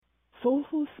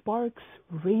Soulful Sparks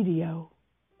Radio.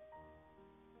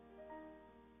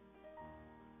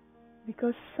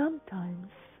 Because sometimes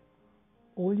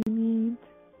all you need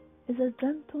is a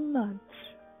gentle nudge,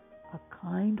 a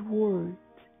kind word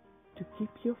to keep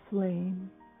your flame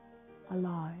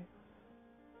alive.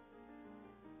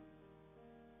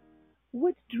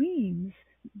 What dreams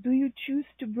do you choose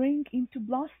to bring into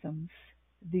blossoms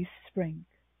this spring?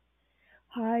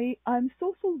 Hi, I'm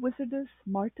Soulful Wizardess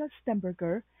Marta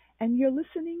Stemberger, and you're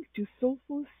listening to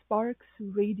Soulful Sparks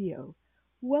Radio.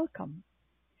 Welcome.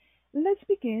 Let's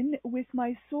begin with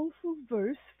my soulful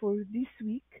verse for this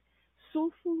week,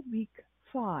 Soulful Week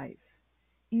 5,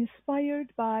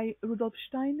 inspired by Rudolf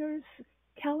Steiner's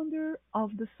Calendar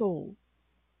of the Soul.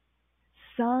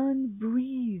 Sun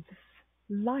breathes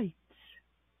light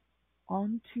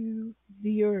onto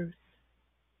the earth,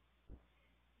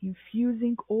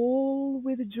 infusing all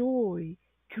with joy,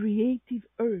 creative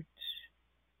urge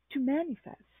to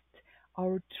manifest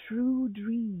our true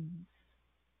dreams.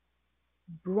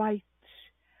 Bright,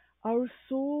 our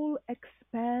soul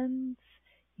expands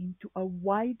into a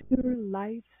wider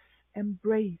life's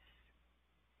embrace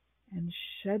and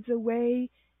sheds away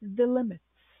the limits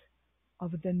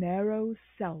of the narrow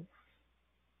self.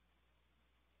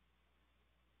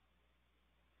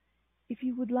 If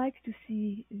you would like to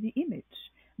see the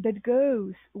image that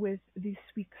goes with this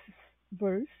week's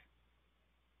verse,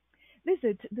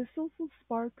 visit the Soulful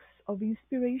Sparks of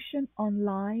Inspiration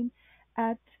online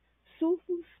at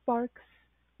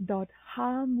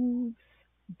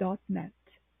soulfulsparks.hamoves.net.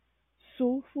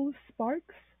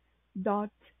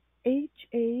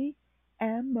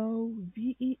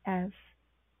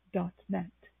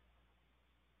 soulfulsparks.hamoves.net.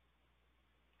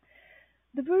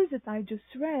 The verse that I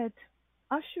just read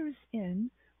ushers in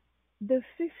the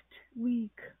fifth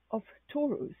week of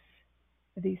Taurus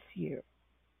this year.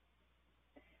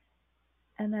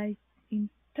 And I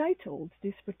entitled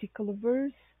this particular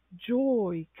verse,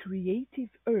 Joy, Creative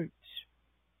Urge.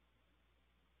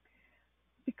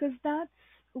 Because that's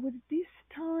what this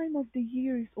time of the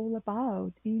year is all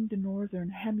about in the Northern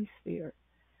Hemisphere.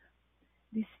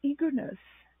 This eagerness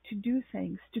to do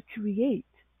things, to create.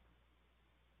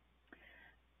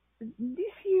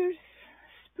 This year's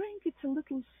spring, it's a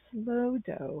little slow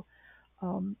though,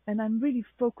 and I'm really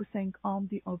focusing on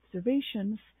the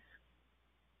observations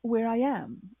where I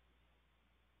am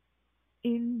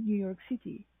in New York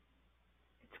City.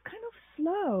 It's kind of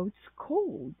slow, it's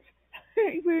cold.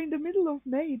 We're in the middle of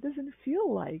May. It doesn't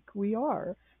feel like we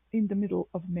are in the middle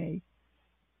of May.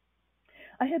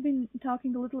 I have been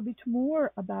talking a little bit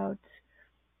more about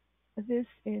this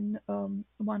in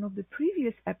one of the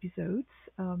previous episodes,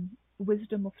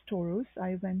 Wisdom of Taurus.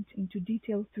 I went into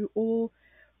detail through all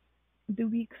the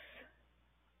weeks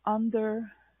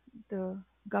under the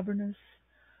governance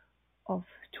of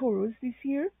Taurus this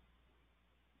year.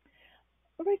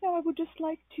 Right now, I would just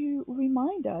like to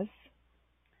remind us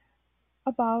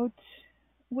about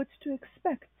what to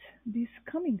expect this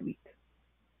coming week.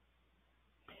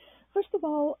 First of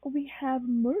all, we have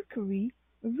Mercury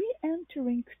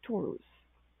re-entering Taurus.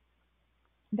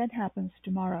 That happens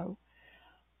tomorrow.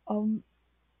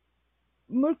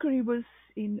 Mercury was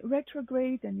in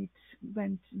retrograde and it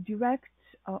went direct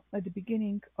at the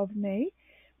beginning of May,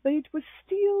 but it was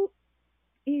still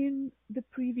in the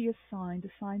previous sign,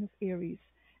 the sign of Aries,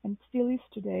 and still is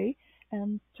today.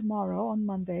 And tomorrow, on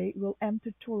Monday, will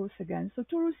enter Taurus again. So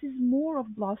Taurus is more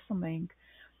of blossoming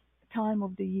time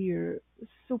of the year.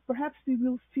 So perhaps we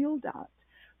will feel that.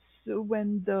 So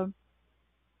when the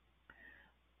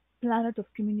planet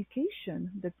of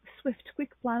communication, the swift,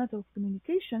 quick planet of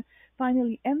communication,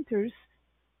 finally enters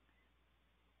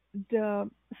the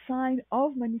sign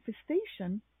of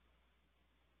manifestation,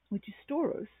 which is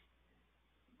Taurus,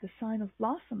 the sign of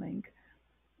blossoming,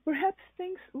 perhaps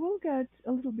things will get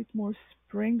a little bit more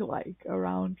spring-like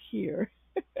around here.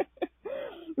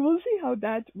 We'll see how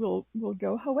that will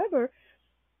go. However,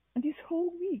 this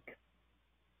whole week,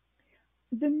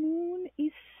 the moon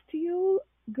is still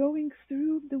going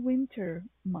through the winter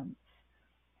months.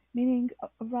 Meaning,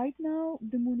 right now,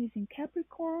 the moon is in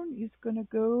Capricorn, is going to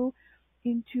go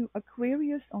into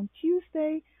Aquarius on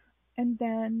Tuesday, and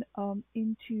then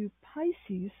into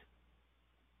Pisces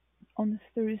on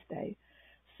Thursday.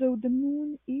 So the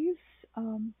moon is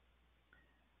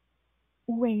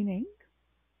waning,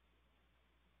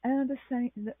 and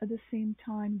at the same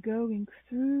time going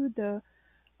through the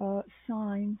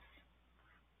signs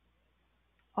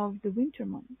of the winter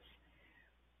months.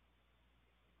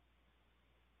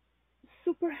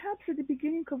 So perhaps at the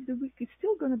beginning of the week it's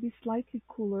still going to be slightly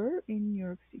cooler in New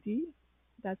York City.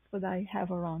 That's what I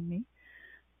have around me.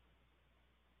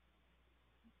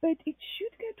 But it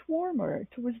should get warmer warmer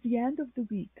towards the end of the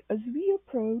week as we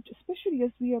approach, especially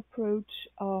as we approach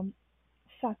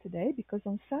Saturday, because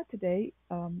on Saturday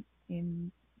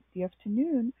in the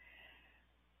afternoon,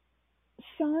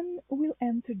 Sun will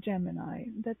enter Gemini.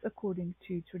 That's according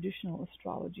to traditional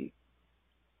astrology.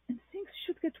 And things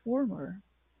should get warmer.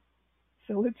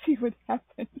 So let's see what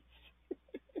happens.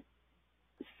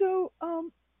 So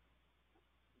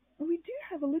we do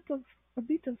have a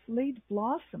bit of late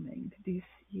blossoming this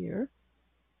year.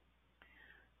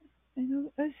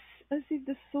 As if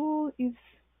the soul is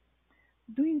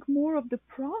doing more of the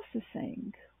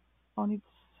processing on its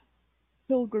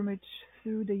pilgrimage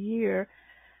through the year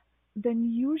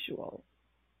than usual.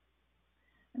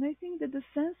 And I think that the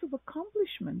sense of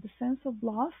accomplishment, the sense of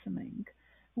blossoming,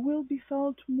 will be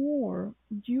felt more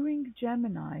during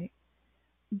Gemini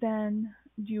than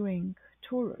during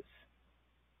Taurus.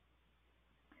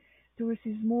 Taurus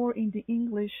is more in the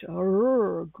English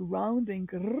grounding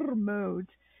mode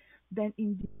than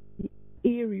in the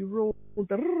airy rolled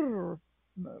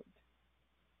mode.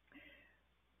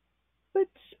 But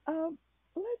um,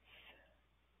 let's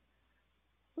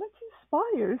let's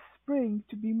inspire spring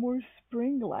to be more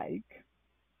spring-like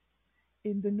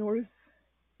in the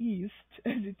northeast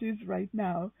as it is right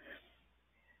now.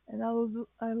 And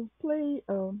I'll play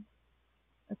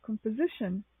a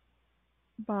composition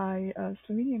by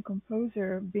Slovenian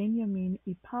composer Benjamin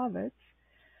Ipavec.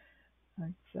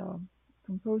 It's a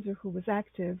composer who was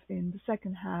active in the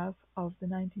second half of the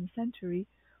 19th century.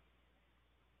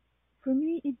 For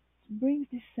me, it brings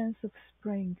this sense of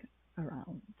spring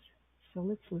around. So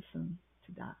let's listen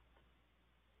to that.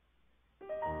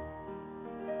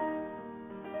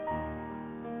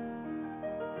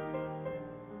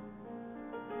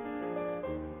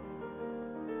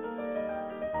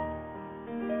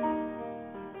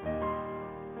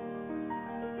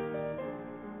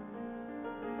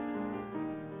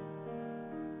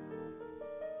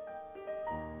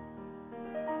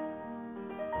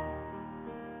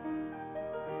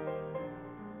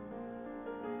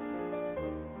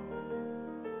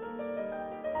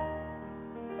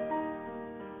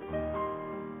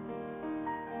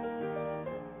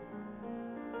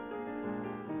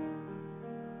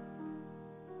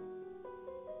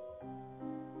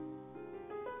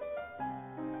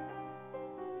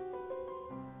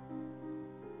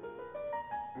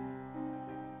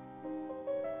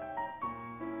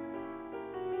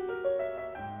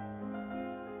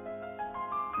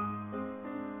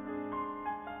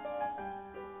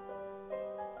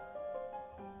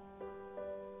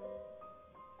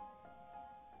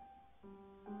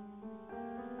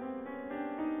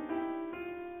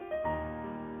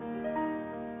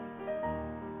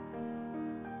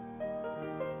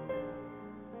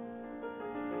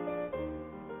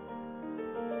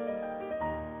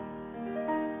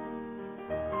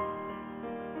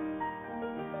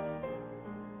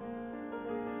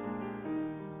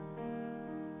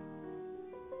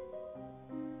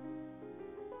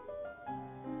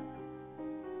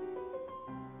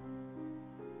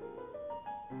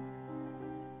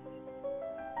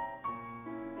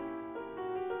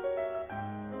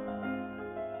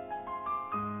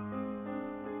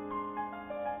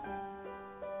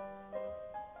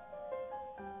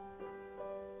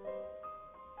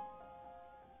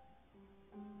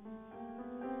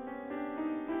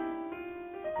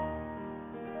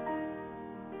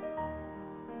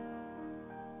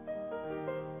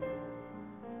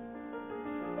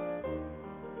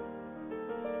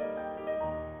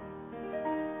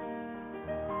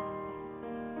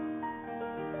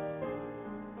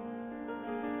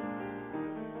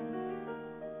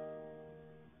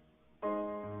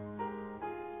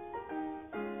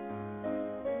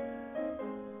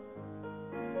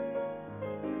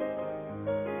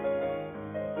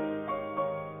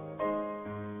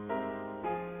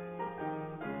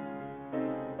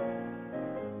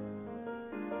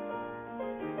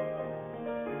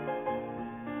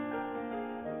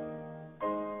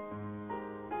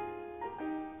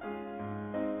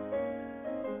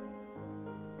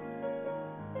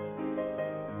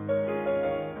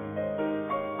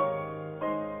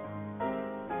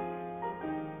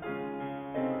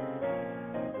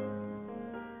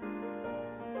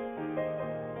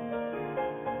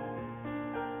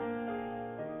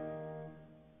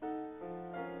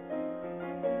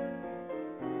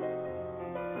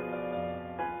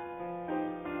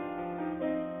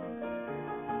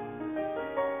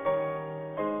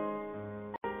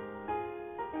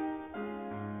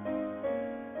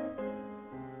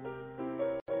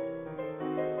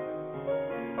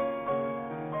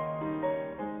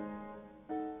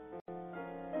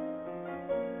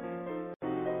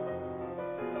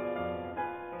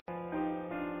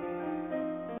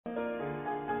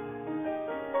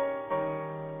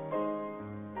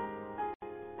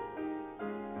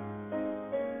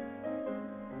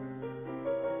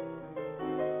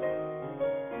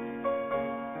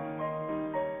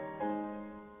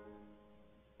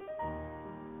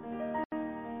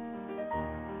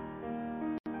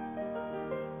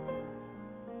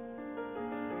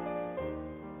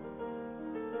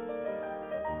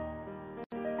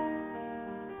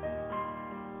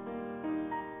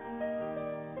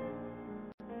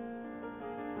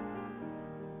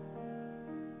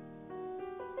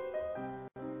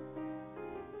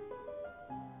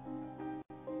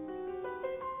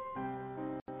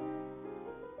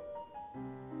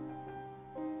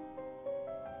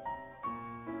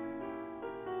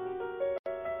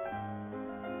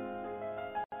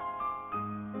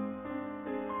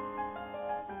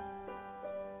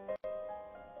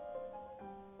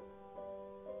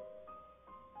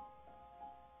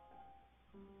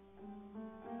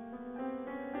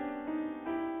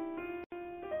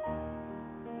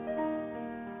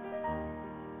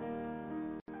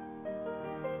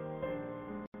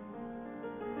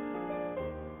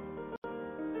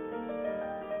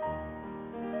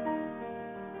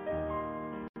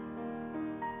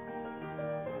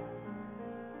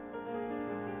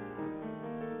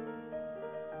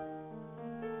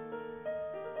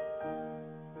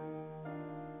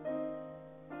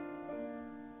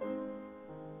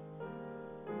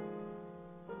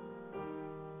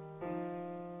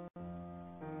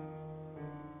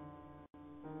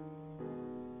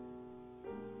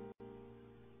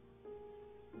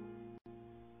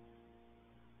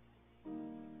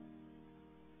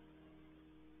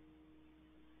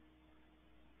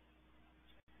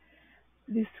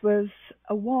 This was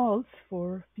a waltz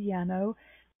for piano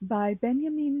by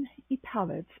Benjamin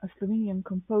Ipavec, a Slovenian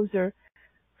composer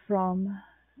from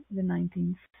the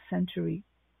 19th century,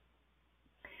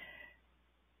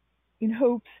 in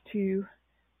hopes to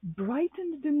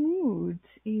brighten the mood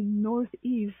in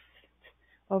northeast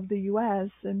of the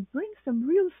US and bring some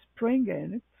real spring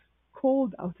in. It's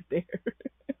cold out there.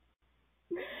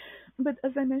 But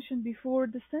as I mentioned before,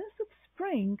 the sense of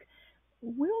spring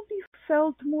will be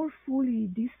felt more fully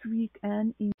this week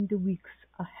and in the weeks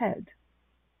ahead.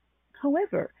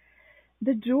 However,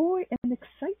 the joy and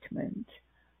excitement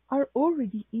are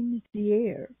already in the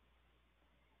air.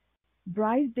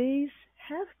 Bright days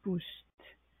have pushed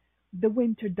the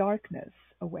winter darkness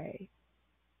away.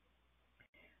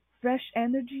 Fresh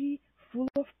energy, full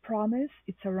of promise,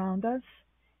 it's around us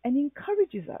and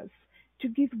encourages us to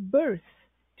give birth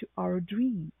to our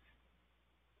dreams.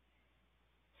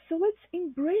 So let's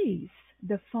embrace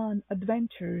the fun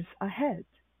adventures ahead.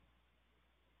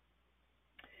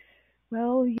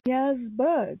 Well, yes,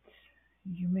 but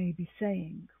you may be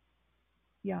saying,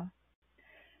 yeah,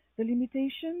 the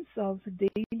limitations of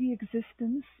daily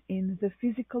existence in the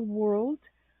physical world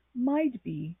might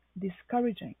be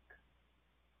discouraging.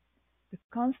 The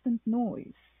constant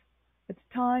noise, at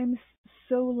times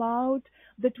so loud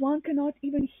that one cannot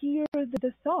even hear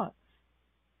the thoughts.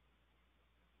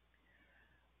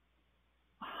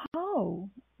 How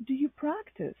do you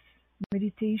practice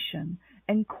meditation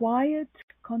and quiet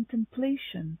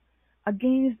contemplation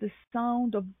against the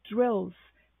sound of drills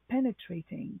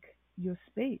penetrating your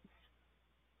space?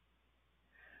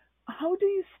 How do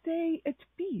you stay at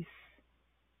peace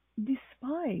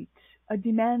despite a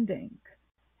demanding,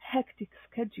 hectic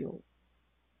schedule?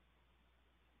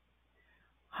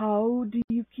 How do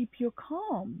you keep your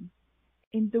calm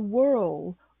in the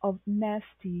whirl of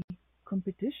nasty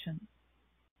competition?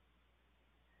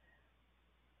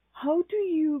 How do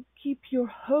you keep your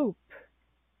hope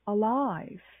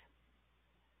alive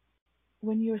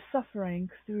when you're suffering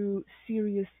through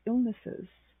serious illnesses,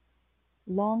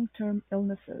 long-term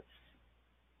illnesses?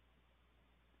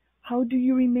 How do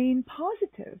you remain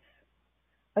positive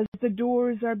as the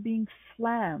doors are being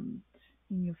slammed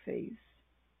in your face?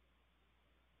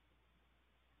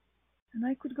 And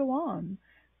I could go on.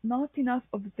 Not enough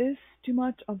of this, too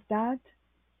much of that.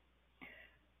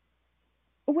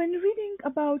 When reading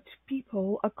about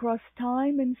people across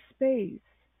time and space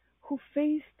who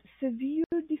faced severe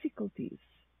difficulties,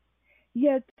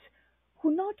 yet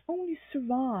who not only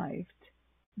survived,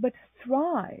 but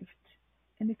thrived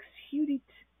and exuded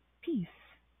peace,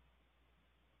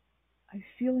 I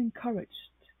feel encouraged.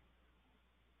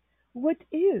 What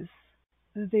is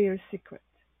their secret?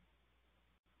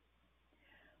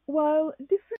 While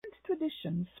different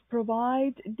traditions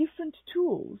provide different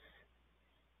tools,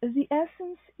 the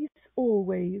essence is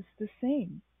always the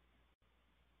same.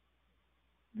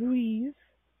 Breathe,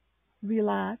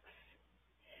 relax,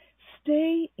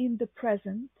 stay in the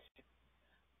present,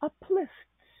 uplift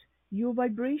your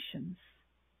vibrations,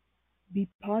 be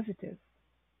positive.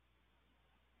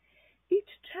 Each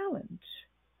challenge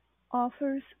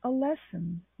offers a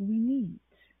lesson we need.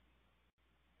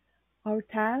 Our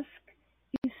task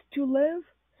is to live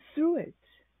through it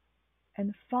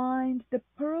and find the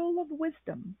pearl of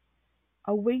wisdom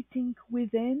awaiting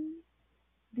within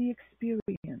the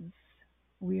experience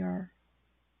we are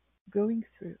going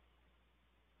through.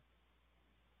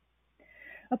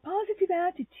 A positive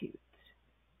attitude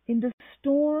in the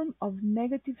storm of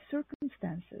negative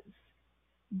circumstances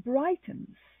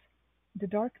brightens the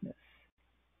darkness,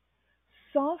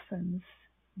 softens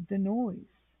the noise,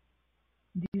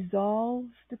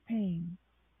 dissolves the pain.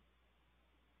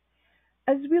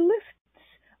 As we lift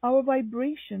our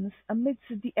vibrations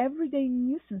amidst the everyday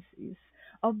nuisances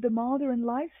of the modern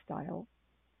lifestyle,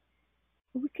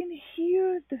 we can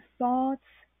hear the thoughts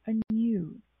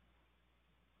anew.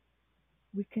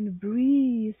 We can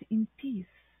breathe in peace,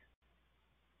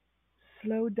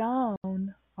 slow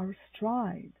down our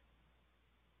stride.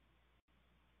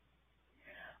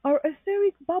 Our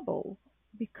etheric bubble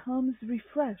becomes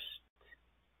refreshed,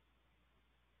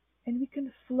 and we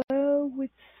can flow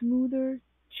with smoother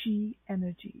chi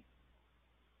energy.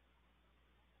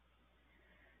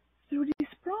 Through this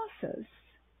process,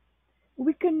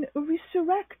 we can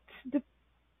resurrect the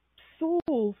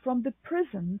soul from the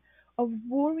prison of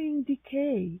worrying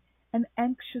decay and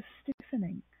anxious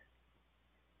stiffening,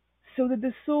 so that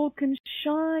the soul can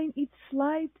shine its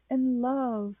light and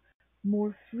love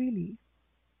more freely.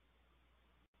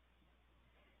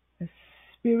 As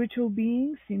spiritual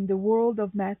beings in the world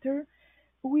of matter,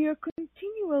 we are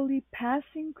continually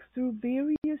passing through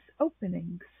various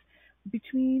openings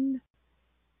between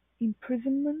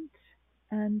imprisonment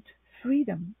and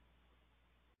freedom.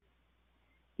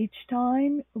 Each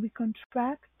time we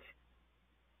contract,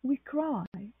 we cry.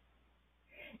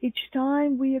 Each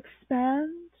time we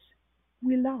expand,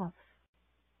 we laugh.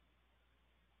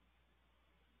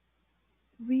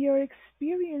 We are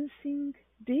experiencing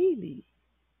daily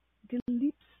the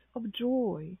leaps of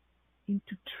joy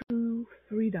into true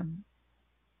freedom.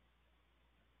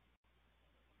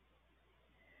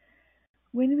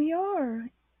 When we are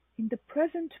in the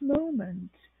present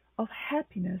moment of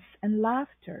happiness and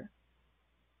laughter,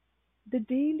 the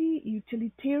daily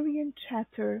utilitarian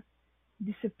chatter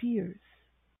disappears.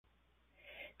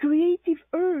 Creative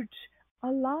urge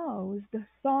allows the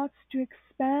thoughts to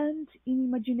expand in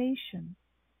imagination,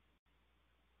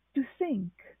 to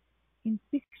think in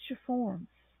picture forms.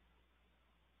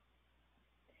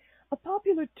 A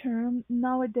popular term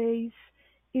nowadays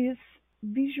is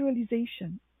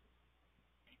visualization.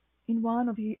 In one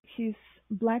of his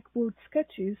blackboard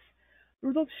sketches,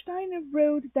 Rudolf Steiner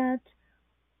wrote that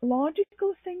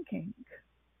logical thinking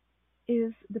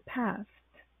is the past,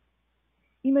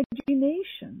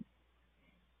 imagination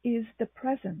is the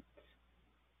present,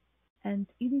 and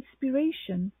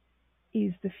inspiration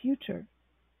is the future.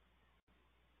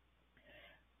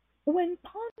 When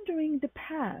pondering the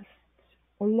past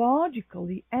or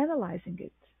logically analyzing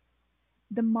it,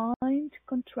 the mind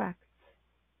contracts,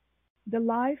 the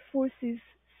life forces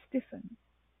stiffen.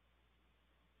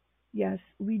 Yes,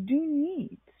 we do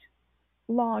need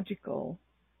logical,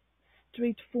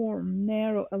 straightforward,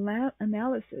 narrow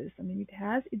analysis. I mean, it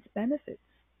has its benefits,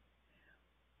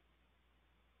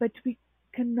 but we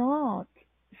cannot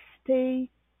stay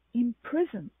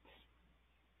imprisoned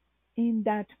in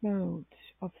that mode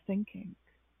of thinking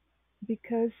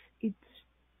because it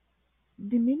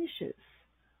diminishes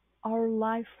our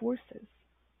life forces.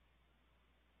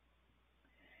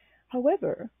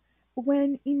 However,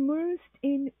 when immersed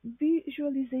in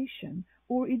visualization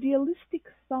or idealistic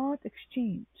thought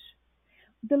exchange,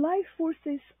 the life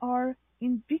forces are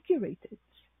invigorated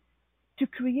to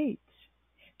create,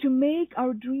 to make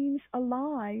our dreams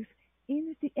alive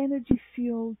in the energy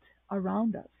field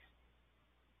around us.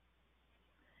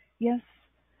 Yes,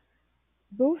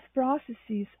 both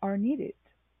processes are needed.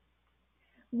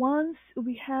 Once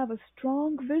we have a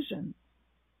strong vision,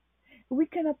 we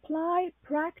can apply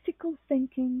practical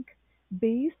thinking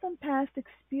based on past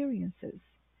experiences,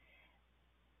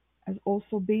 as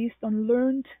also based on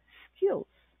learned skills.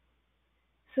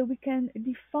 So we can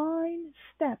define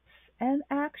steps and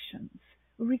actions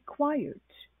required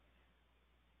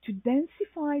to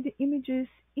densify the images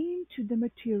into the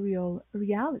material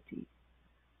reality.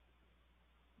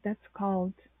 That's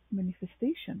called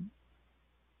manifestation.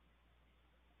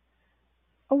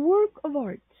 A work of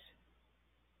art,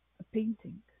 a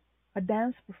painting, a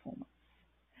dance performance,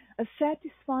 a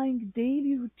satisfying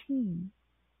daily routine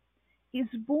is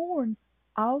born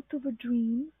out of a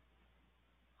dream,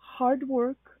 hard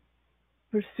work,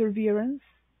 perseverance,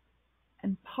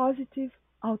 and positive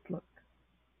outlook.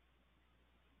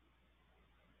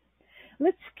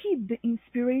 Let's keep the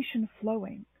inspiration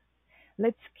flowing.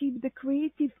 Let's keep the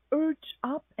creative urge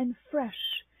up and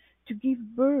fresh to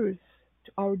give birth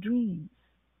to our dreams.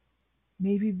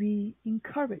 May we be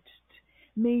encouraged.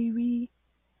 May we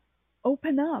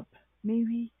open up. May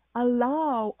we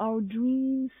allow our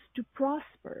dreams to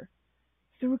prosper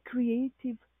through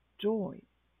creative joy.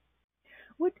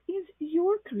 What is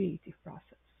your creative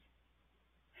process?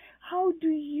 How do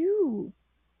you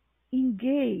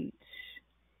engage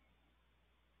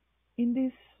in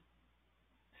this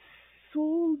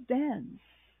soul dance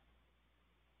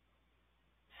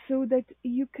so that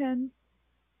you can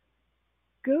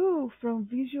go from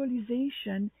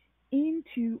visualization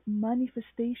into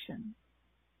manifestation?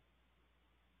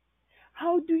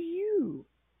 How do you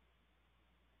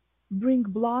bring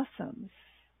blossoms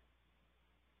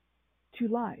to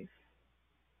life?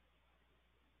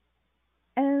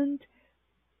 And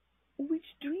which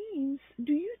dreams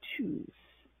do you choose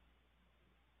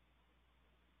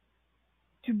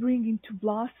to bring into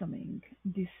blossoming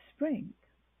this spring?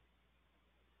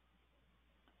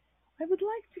 I would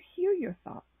like to hear your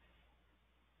thoughts.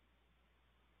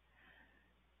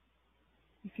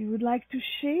 If you would like to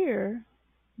share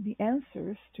the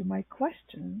answers to my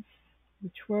questions,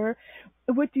 which were,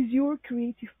 what is your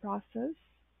creative process?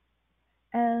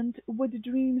 And what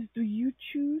dreams do you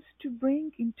choose to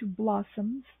bring into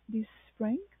blossoms this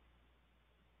spring?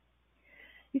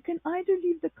 You can either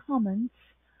leave the comments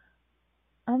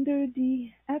under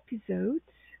the episode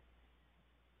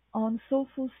on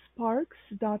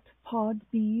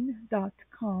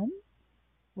soulfulsparks.podbean.com,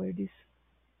 where this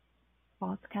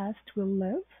podcast will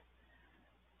live,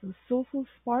 So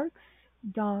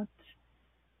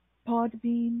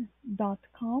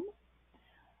soulfulsparks.podbean.com.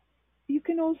 You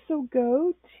can also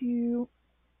go to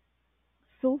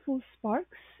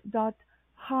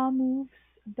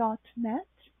soulfulsparks.hamoves.net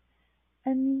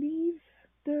and leave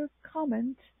the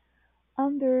comment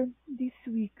under this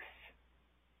week's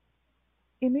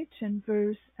image and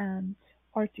verse and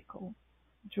article,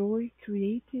 Joy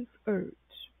Creative Urge.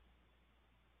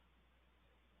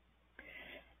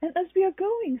 And as we are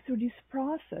going through this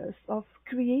process of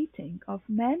creating, of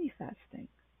manifesting,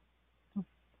 of,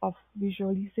 of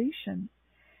visualization,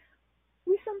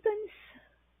 we sometimes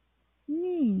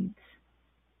need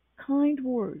kind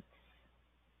words.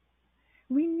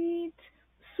 We need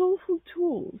soulful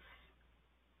tools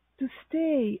to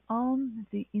stay on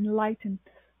the enlightened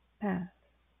path.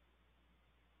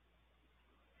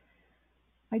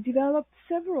 I developed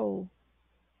several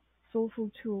soulful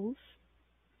tools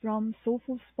from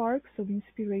Soulful Sparks of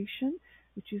Inspiration,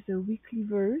 which is a weekly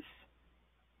verse,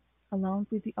 along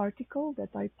with the article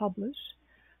that I publish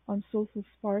on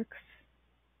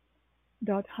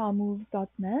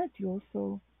soulfulsparks.hamoves.net. You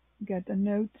also get a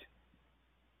note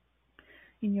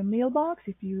in your mailbox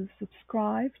if you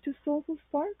subscribe to Soulful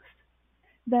Sparks.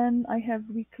 Then I have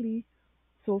weekly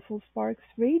Soulful Sparks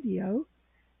Radio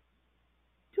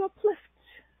to uplift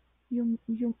your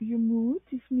mood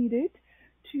if needed,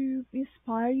 to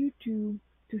inspire you to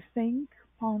think,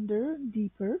 ponder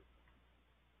deeper.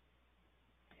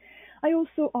 I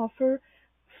also offer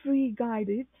free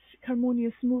guided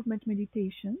harmonious movement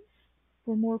meditations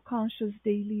for more conscious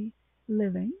daily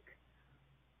living.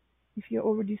 If you're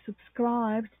already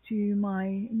subscribed to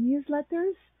my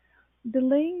newsletters, the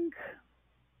link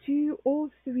to all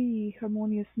three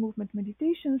harmonious movement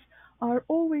meditations are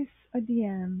always at the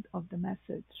end of the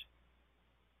message.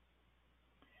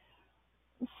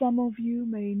 Some of you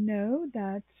may know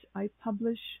that I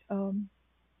publish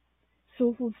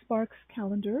Soulful Sparks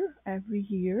calendar every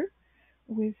year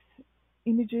with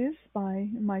images by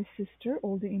my sister.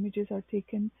 All the images are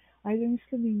taken either in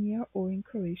Slovenia or in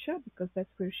Croatia because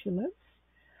that's where she lives.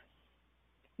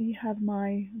 You have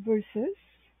my verses,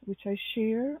 which I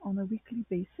share on a weekly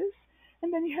basis,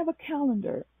 and then you have a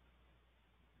calendar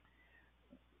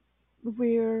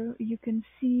where you can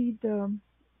see the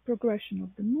progression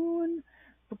of the moon,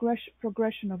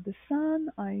 progression of the sun.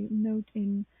 I note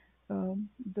in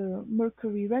the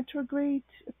Mercury retrograde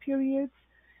periods.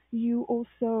 You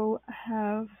also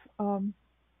have a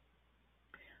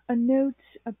note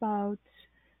about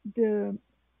the,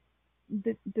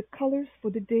 the colors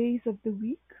for the days of the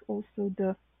week, also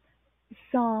the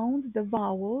sound, the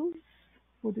vowels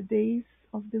for the days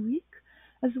of the week,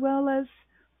 as well as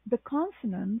the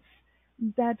consonants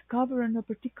that govern a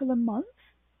particular month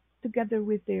together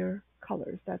with their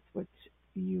colors. That's what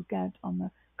you get on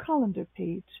the calendar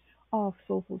page of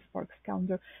Soulful Sparks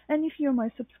calendar. And if you're my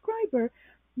subscriber,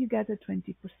 you get a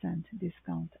 20%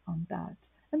 discount on that.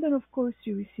 And then, of course,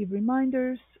 you receive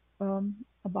reminders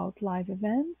about live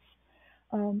events,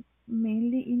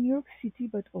 mainly in New York City,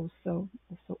 but also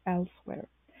elsewhere.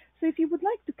 So if you would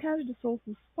like to catch the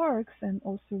Soulful Sparks and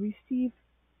also receive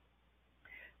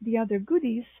the other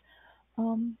goodies,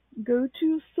 go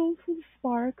to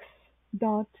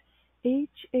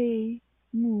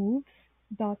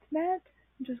soulfulsparks.hamoves.net.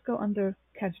 Just go under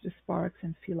Catch the Sparks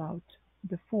and fill out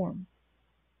the form.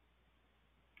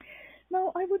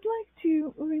 Now, I would like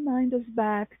to remind us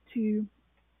back to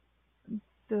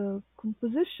the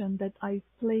composition that I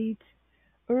played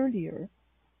earlier.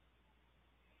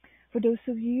 For those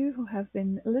of you who have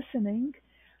been listening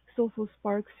Soulful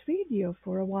Sparks Radio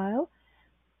for a while,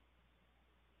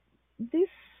 this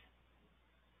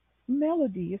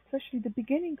melody, especially the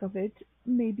beginning of it,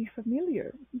 may be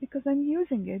familiar because I'm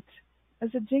using it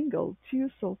as a jingle to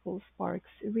Soulful Sparks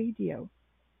Radio.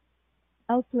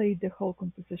 I'll play the whole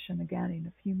composition again in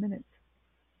a few minutes.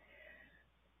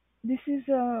 This is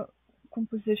a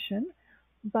composition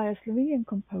by a Slovenian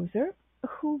composer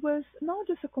who was not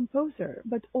just a composer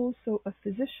but also a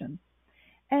physician.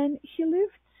 And he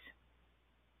lived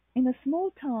in a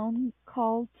small town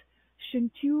called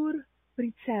Šentjur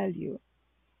pri Celju.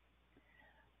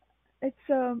 It's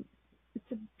a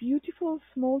beautiful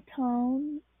small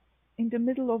town in the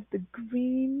middle of the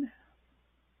green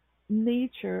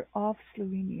nature of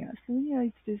Slovenia. Slovenia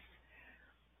is this,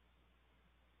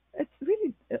 it's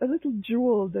really a little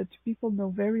jewel that people know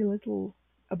very little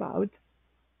about.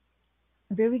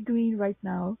 Very green right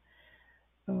now.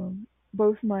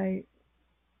 Both my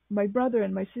brother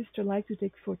and my sister like to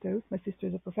take photos. My sister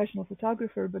is a professional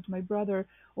photographer, but my brother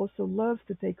also loves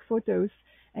to take photos,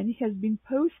 and he has been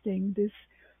posting this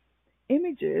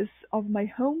images of my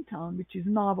hometown, which is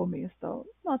Novo Mesto,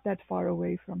 not that far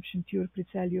away from Shintür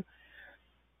Pricelju.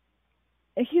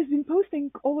 He has been posting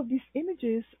all of these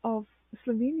images of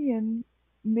Slovenian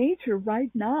nature right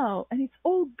now, and it's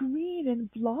all green and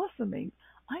blossoming.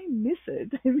 I miss it.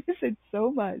 I miss it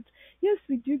so much. Yes,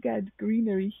 we do get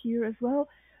greenery here as well,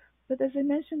 but as I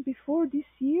mentioned before, this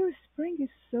year spring is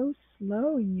so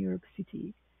slow in New York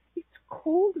City. It's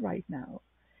cold right now.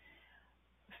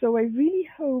 So I really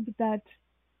hope that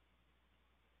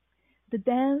the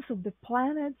dance of the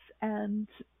planets and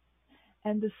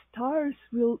the stars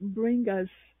will bring us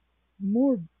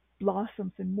more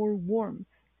blossoms and more warmth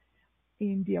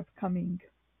in the upcoming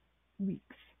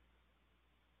weeks.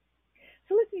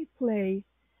 So let me play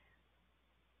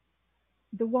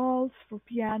the Waltz for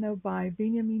Piano by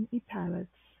Benjamin Ippolet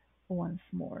once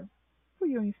more for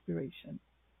your inspiration.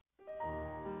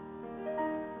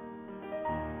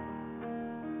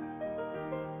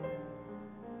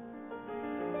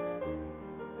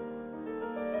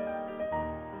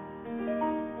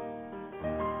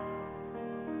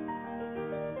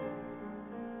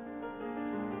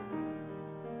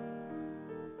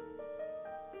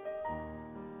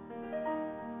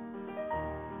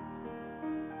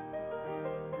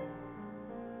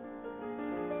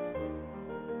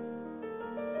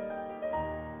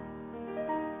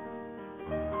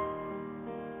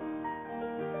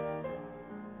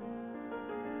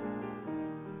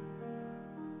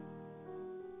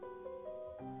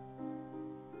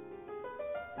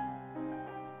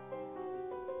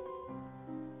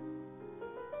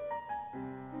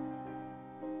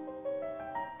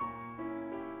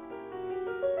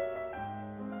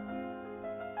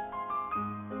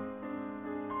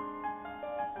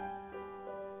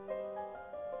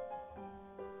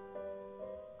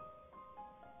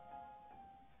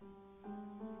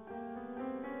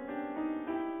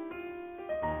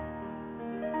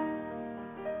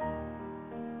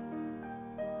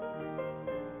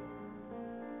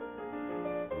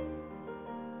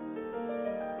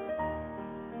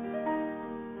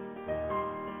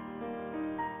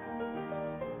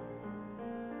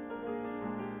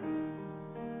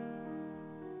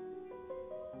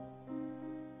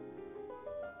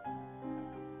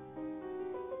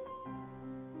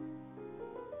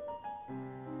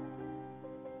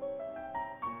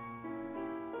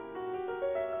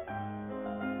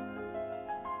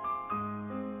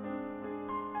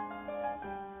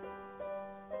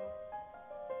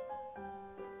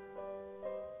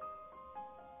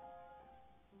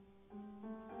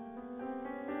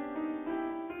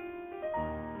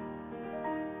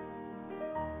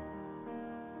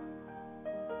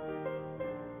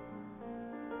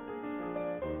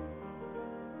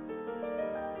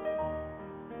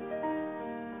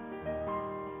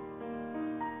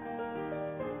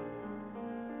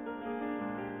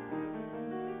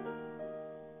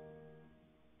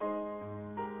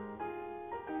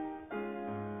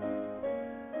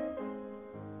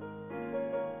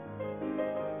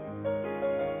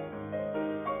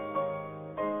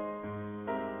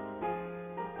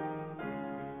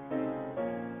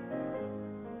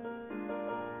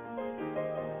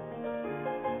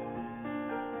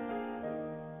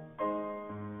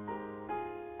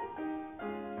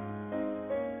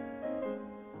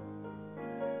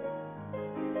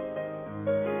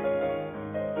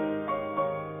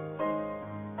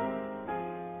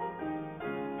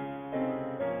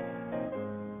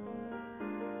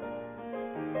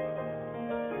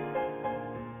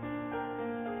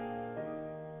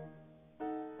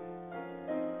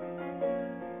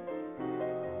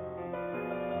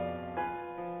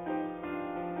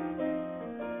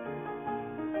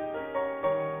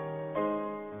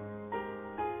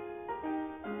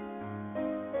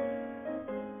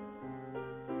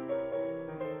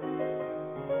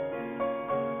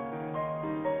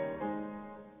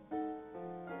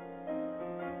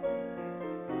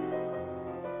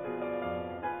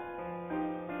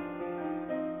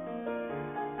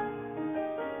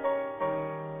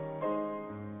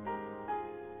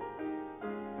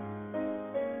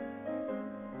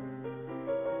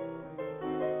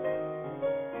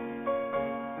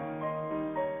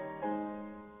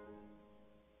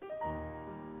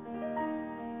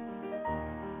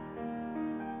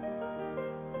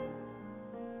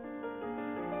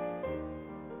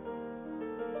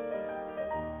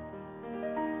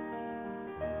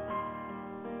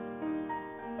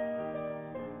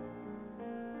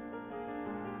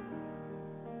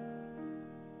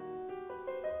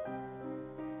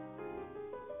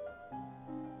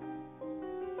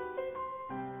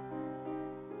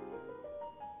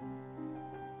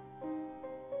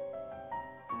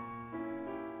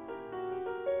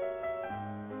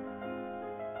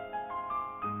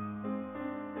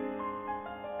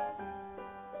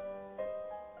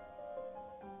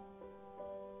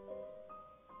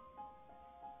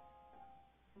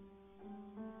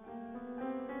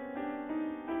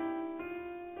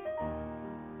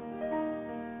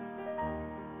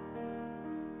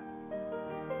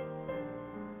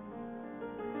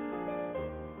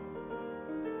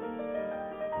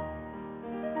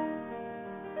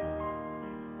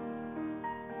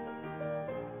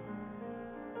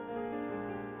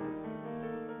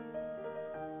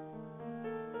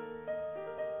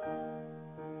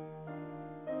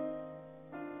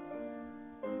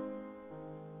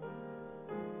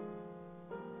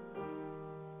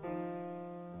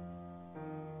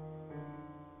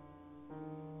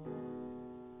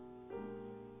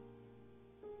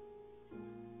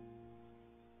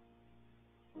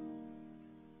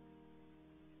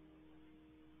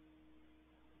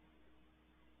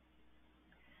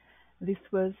 This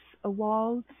was a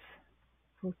waltz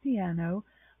for piano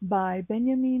by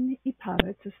Benjamin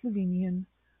Ipavec, a Slovenian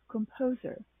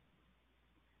composer.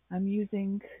 I'm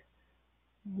using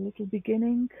a little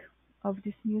beginning of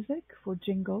this music for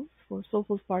jingles for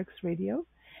Soulful Sparks Radio.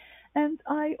 And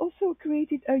I also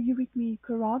created a Eurythmy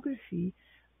choreography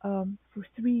for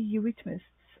three Eurythmists.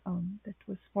 That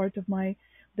was part of my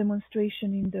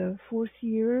demonstration in the fourth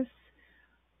year's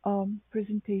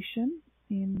presentation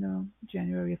in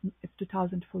January of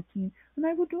 2014. And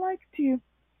I would like to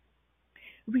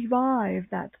revive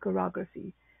that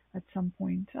choreography at some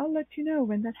point. I'll let you know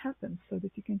when that happens so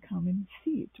that you can come and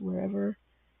see it wherever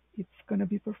it's going to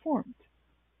be performed.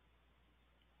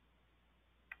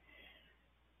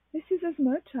 This is as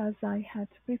much as I had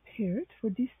prepared for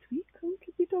this week. A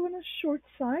little bit on a short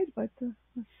side, but a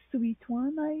sweet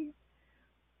one, I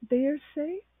dare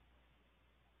say.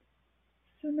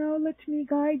 So now let me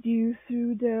guide you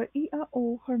through the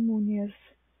EAO harmonious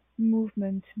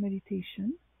movement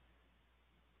meditation,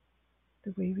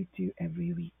 the way we do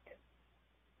every week.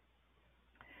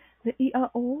 The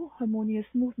EAO harmonious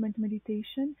movement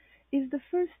meditation is the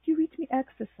first eurythmy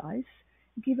exercise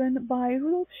given by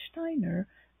Rudolf Steiner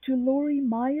to Lori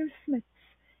Meyer-Smith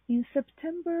in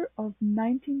September of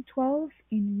 1912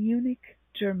 in Munich,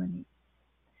 Germany.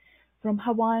 From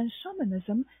Hawaiian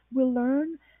shamanism, we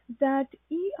learn that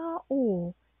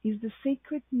I'ao is the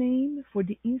sacred name for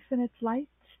the infinite light,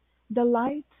 the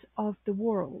light of the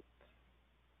world.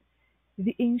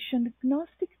 The ancient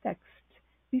Gnostic text,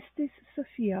 Pistis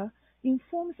Sophia,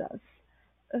 informs us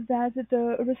that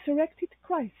the resurrected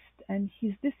Christ and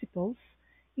his disciples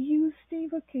used the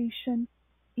invocation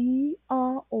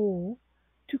I'ao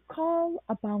to call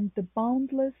upon the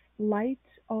boundless light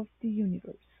of the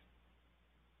universe.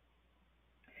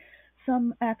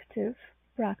 Some active,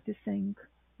 practicing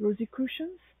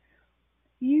Rosicrucians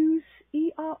use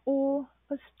I'ao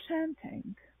as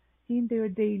chanting in their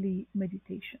daily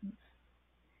meditations.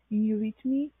 In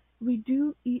Eurythmy, we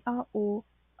do I'ao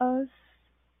as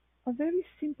a very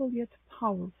simple yet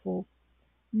powerful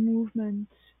movement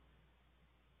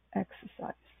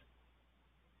exercise.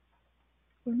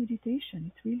 For meditation,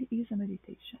 it really is a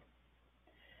meditation.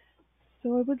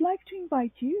 So I would like to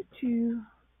invite you to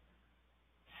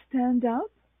stand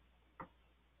up,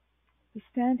 to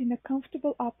stand in a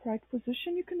comfortable upright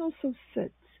position. You can also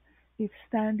sit if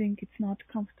standing it's not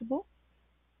comfortable.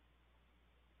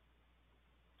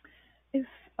 If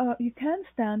you can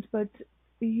stand but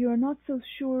you're not so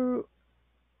sure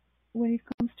when it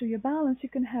comes to your balance, you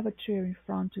can have a chair in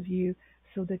front of you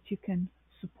so that you can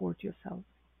support yourself.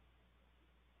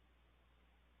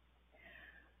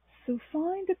 So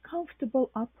find a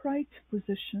comfortable upright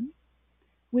position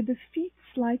with the feet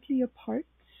slightly apart,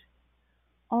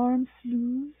 arms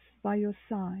loose by your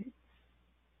sides.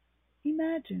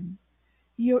 Imagine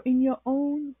you're in your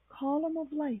own column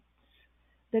of light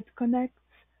that connects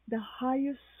the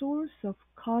highest source of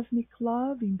cosmic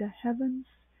love in the heavens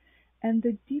and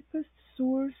the deepest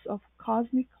source of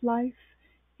cosmic life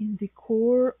in the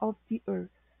core of the earth.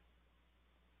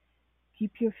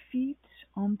 Keep your feet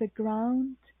on the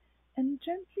ground and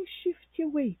gently shift your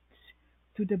weight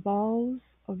to the balls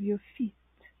of your feet.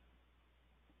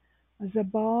 As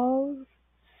above,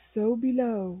 so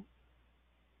below,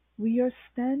 we are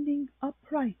standing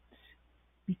upright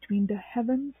between the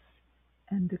heavens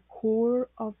and the core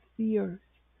of the earth.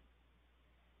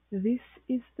 This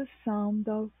is the sound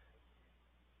of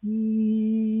E.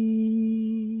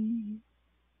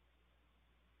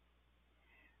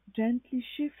 Gently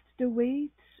shift the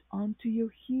weight onto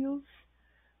your heels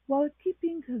while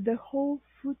keeping the whole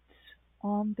foot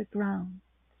on the ground.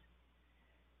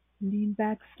 Lean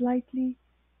back slightly,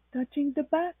 touching the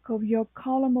back of your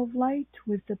column of light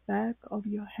with the back of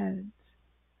your head,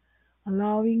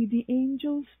 allowing the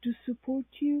angels to support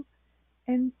you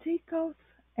and take off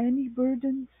any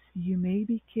burdens you may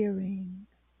be carrying.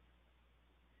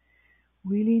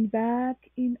 We lean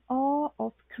back in awe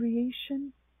of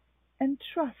creation and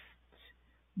trust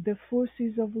the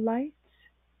forces of light,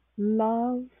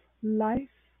 love, life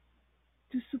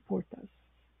to support us.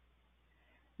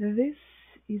 This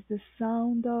is the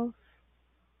sound of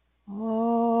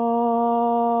Om.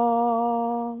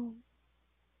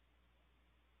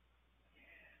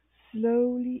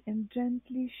 Slowly and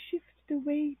gently shift the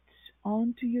weight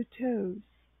onto your toes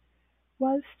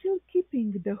while still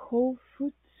keeping the whole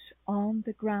foot on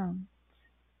the ground.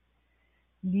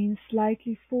 Lean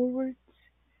slightly forward,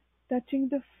 touching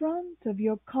the front of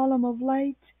your column of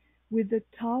light with the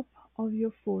top of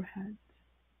your forehead.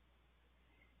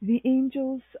 The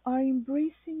angels are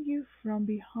embracing you from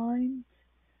behind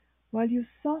while you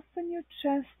soften your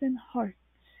chest and heart,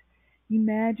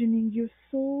 imagining your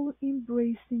soul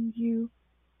embracing you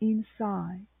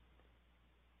inside.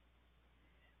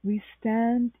 We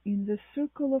stand in the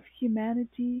circle of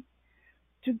humanity,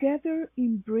 together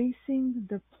embracing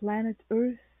the planet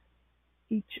Earth,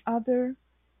 each other,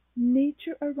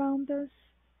 nature around us,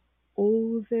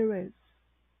 all there is.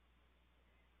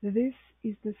 This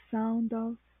is the sound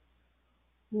of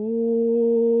Om.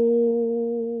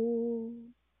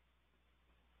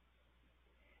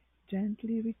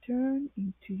 Gently return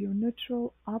into your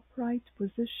neutral upright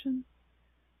position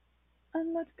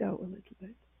and let go a little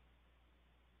bit.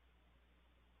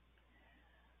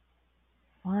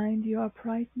 Find your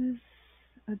uprightness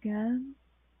again,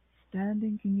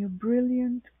 standing in your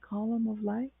brilliant column of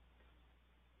light.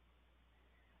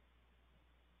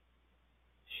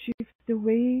 Shift the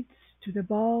weight to the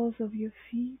balls of your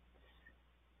feet.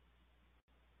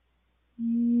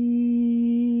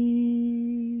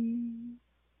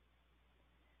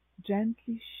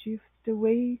 Gently shift the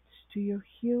weight to your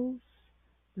heels.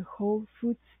 The whole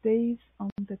foot stays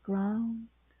on the ground.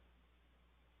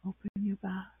 Open your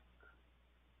back.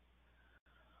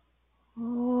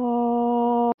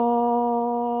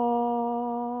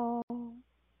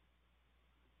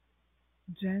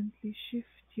 Gently shift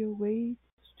your weight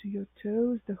to your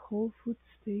toes. The whole foot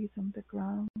stays on the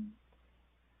ground.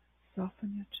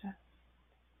 Soften your chest.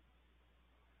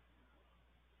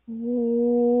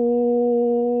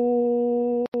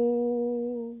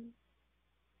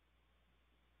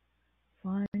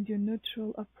 Find your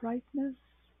neutral uprightness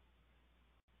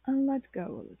and let go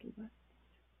a little bit.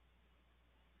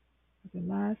 For the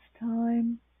last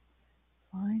time,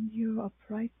 find your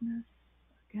uprightness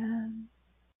again.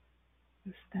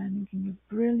 You're standing in your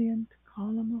brilliant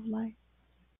column of light.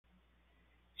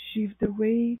 Shift the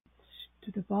weight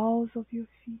to the balls of your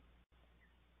feet.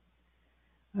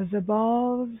 As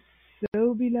above,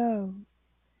 so below,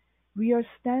 we are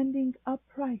standing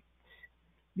upright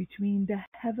between the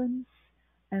heavens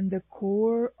and the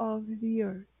core of the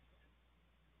earth.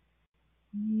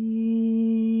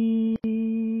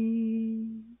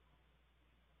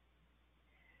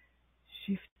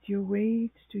 Shift your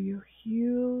weight to your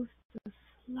heels, a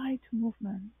slight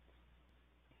movement.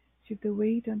 Shift the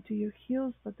weight onto your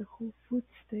heels, but the whole foot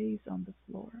stays on the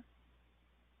floor.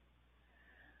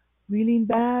 We lean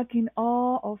back in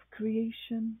awe of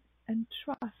creation and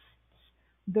trust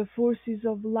the forces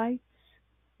of light,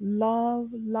 love,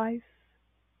 life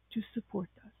to support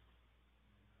us.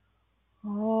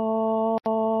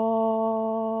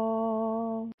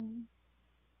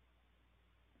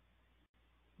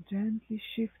 Gently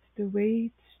shift the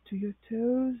weight to your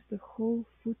toes. The whole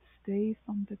foot stays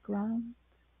on the ground.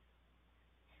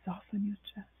 Soften your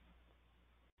chest.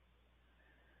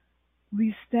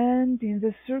 We stand in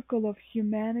the circle of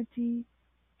humanity,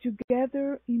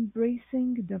 together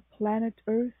embracing the planet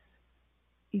Earth,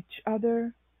 each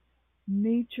other,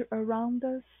 nature around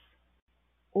us,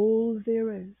 all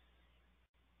there is.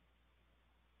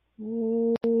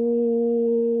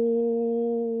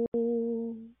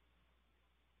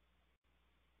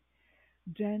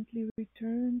 Gently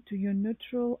return to your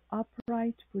neutral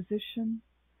upright position,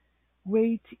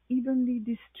 weight evenly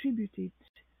distributed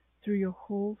through your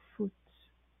whole foot.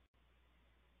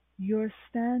 You're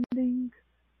standing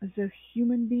as a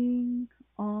human being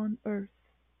on earth,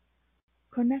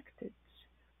 connected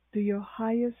to your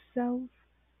higher self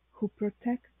who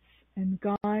protects and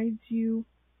guides you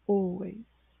always.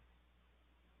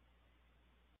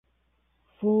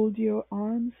 Fold your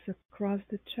arms across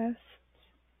the chest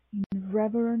in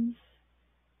reverence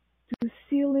to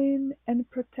seal in and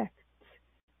protect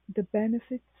the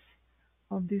benefits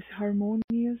of this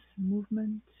harmonious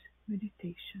movement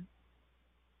meditation.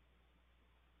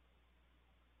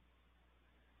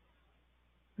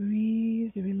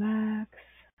 Breathe, relax,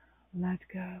 let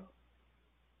go.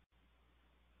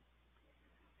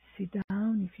 Sit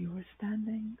down if you are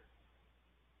standing.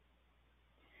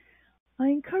 I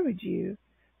encourage you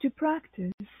to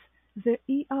practice the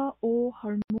ERO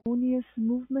Harmonious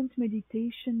Movement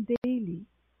Meditation daily.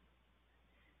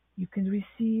 You can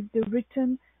receive the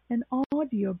written and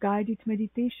audio guided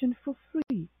meditation for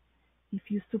free if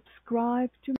you subscribe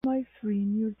to my free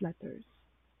newsletters.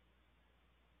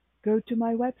 Go to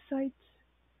my website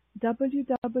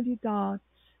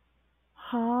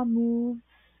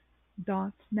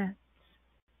www.hamoves.net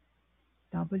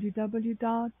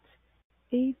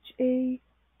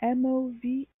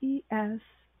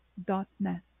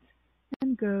www.hamoves.net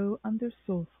and go under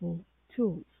Soulful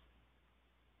Tools.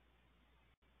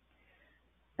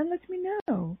 And let me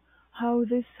know how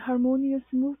this harmonious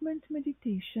movement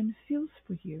meditation feels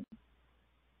for you.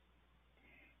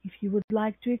 If you would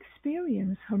like to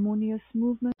experience harmonious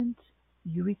movement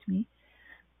Eurythmy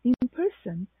in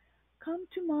person, come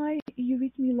to my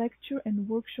Eurythmy lecture and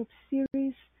workshop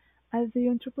series at the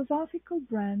Anthroposophical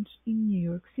branch in New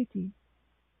York City.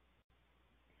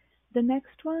 The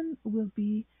next one will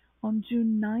be on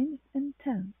June 9th and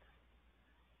 10th,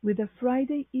 with a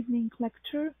Friday evening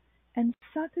lecture and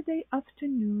Saturday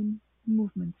afternoon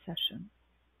movement session.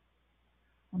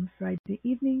 On Friday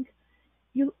evening,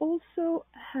 you'll also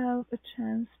have a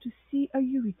chance to see a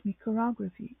Eurythmy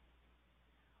choreography.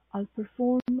 I'll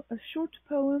perform a short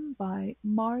poem by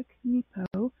Mark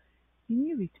Nepo in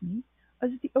Eurythmy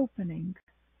as the opening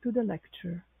to the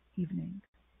lecture evening.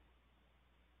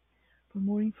 For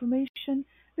more information,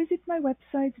 visit my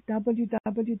website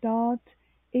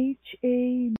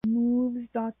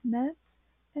www.hamoves.net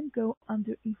and go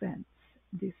under Events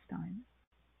this time.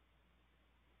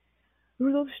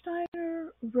 Rudolf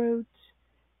Steiner wrote,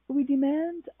 "We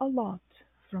demand a lot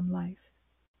from life,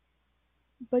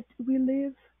 but we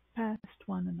live past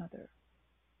one another."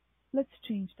 Let's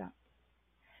change that.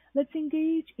 Let's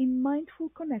engage in mindful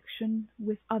connection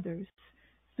with others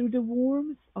through the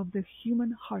warmth of the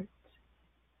human heart.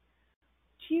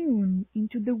 Tune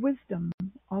into the wisdom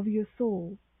of your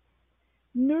soul.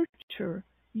 Nurture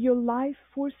your life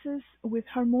forces with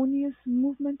harmonious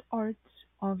movement art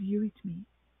of Eurythmy,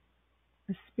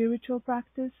 a spiritual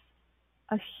practice,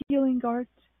 a healing art,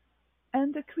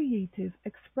 and a creative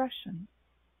expression.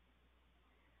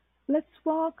 Let's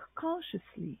walk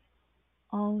consciously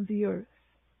on the earth.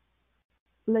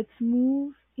 Let's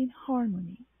move in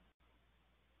harmony.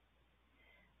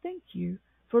 Thank you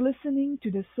for listening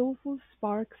to the Soulful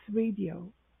Sparks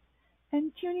Radio,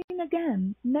 and tune in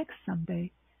again next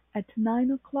Sunday at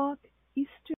 9 o'clock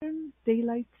Eastern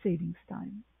Daylight Savings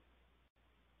Time.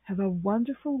 Have a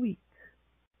wonderful week.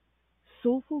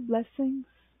 Soulful blessings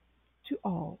to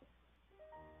all.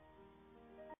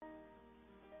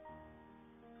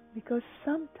 Because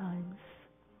sometimes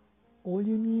all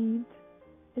you need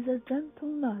is a gentle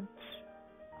nudge,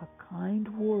 a kind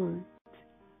word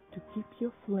to keep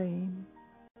your flame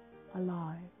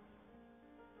alive.